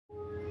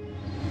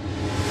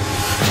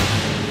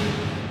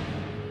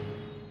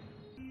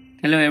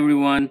Hello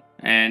everyone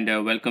and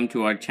welcome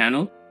to our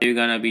channel. We're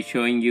gonna be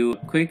showing you a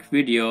quick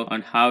video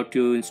on how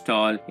to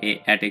install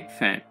a attic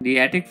fan. The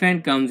attic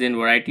fan comes in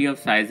variety of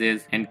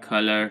sizes and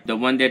color. The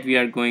one that we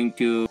are going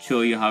to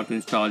show you how to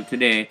install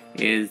today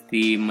is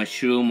the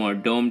mushroom or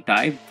dome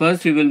type.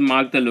 First we will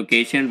mark the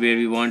location where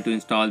we want to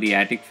install the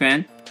attic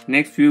fan.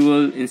 Next we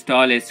will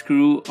install a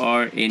screw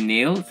or a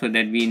nail so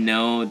that we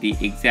know the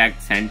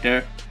exact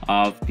center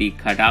of the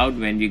cutout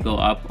when we go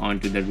up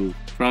onto the roof.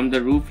 From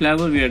the roof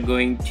level we are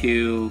going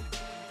to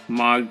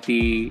mark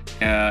the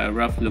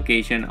rough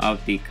location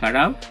of the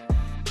cutout.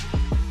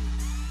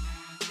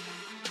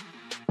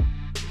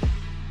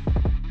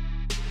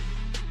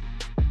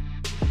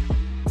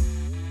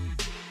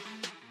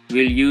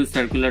 We'll use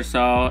circular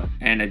saw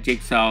and a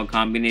jigsaw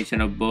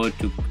combination of both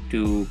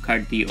to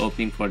cut the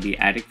opening for the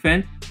attic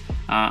fan.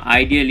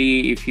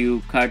 Ideally, if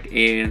you cut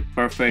a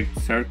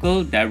perfect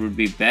circle, that would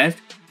be best.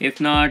 If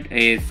not,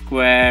 a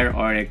square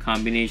or a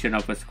combination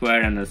of a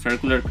square and a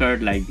circular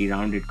cut like the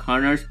rounded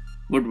corners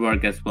would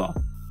work as well.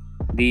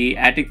 The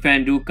attic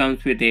fan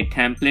comes with a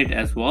template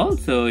as well,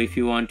 so if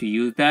you want to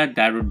use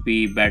that would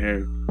be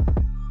better.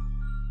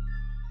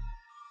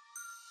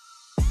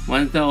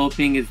 Once the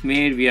opening is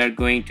made, we are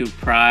going to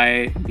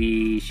pry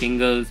the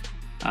shingles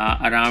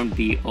around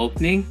the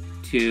opening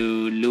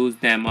to loosen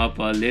them up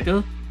a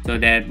little so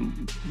that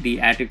the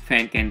attic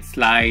fan can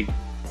slide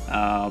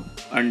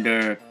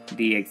under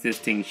the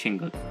existing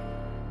shingles.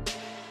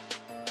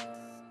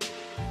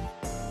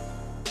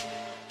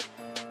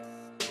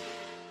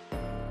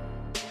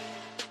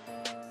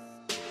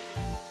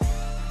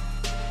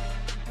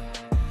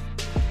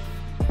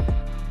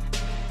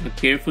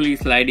 Carefully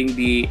sliding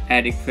the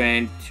attic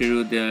fan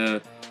through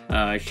the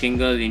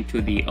shingle into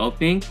the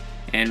opening,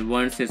 and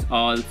once it's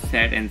all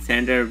set and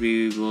centered,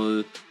 we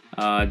will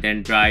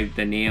then drive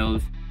the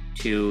nails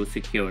to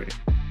secure it.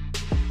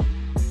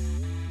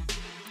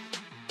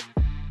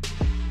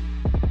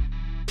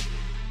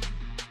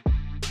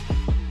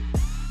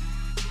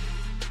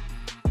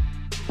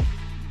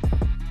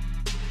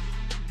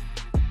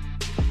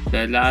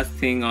 The last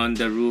thing on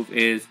the roof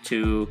is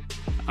to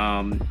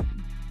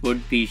put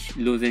the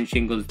loosened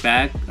shingles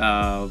back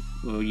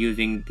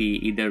using the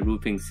either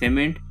roofing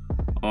cement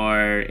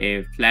or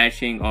a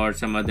flashing or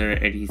some other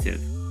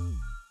adhesive.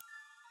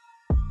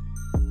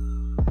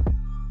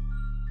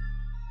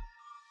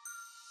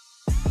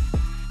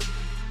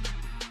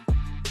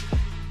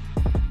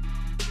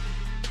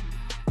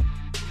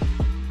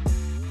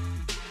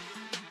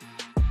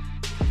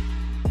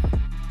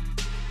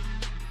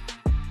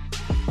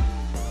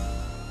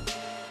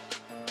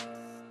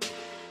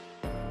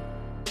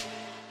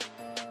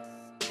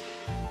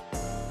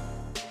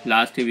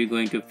 Lastly, we're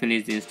going to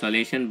finish the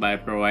installation by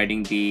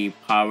providing the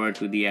power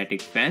to the attic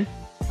fan.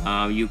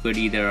 You could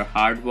either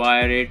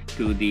hardwire it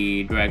to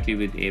directly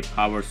with a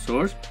power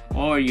source,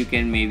 or you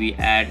can maybe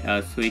add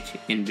a switch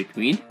in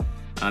between.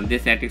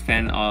 This attic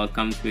fan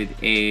comes with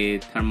a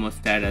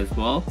thermostat as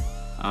well,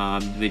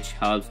 which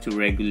helps to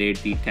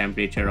regulate the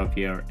temperature of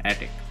your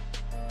attic.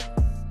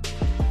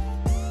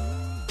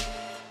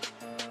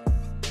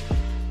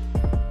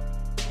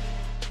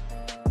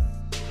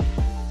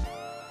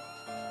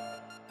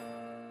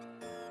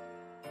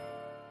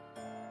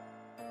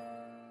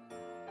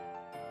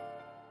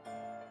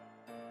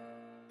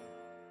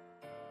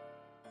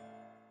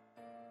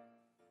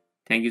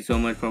 Thank you so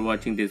much for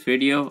watching this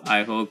video.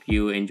 I hope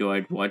you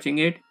enjoyed watching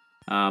it.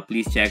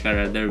 Please check our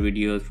other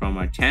videos from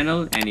our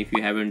channel, and if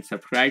you haven't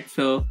subscribed,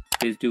 so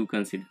please do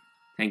consider.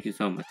 Thank you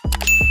so much.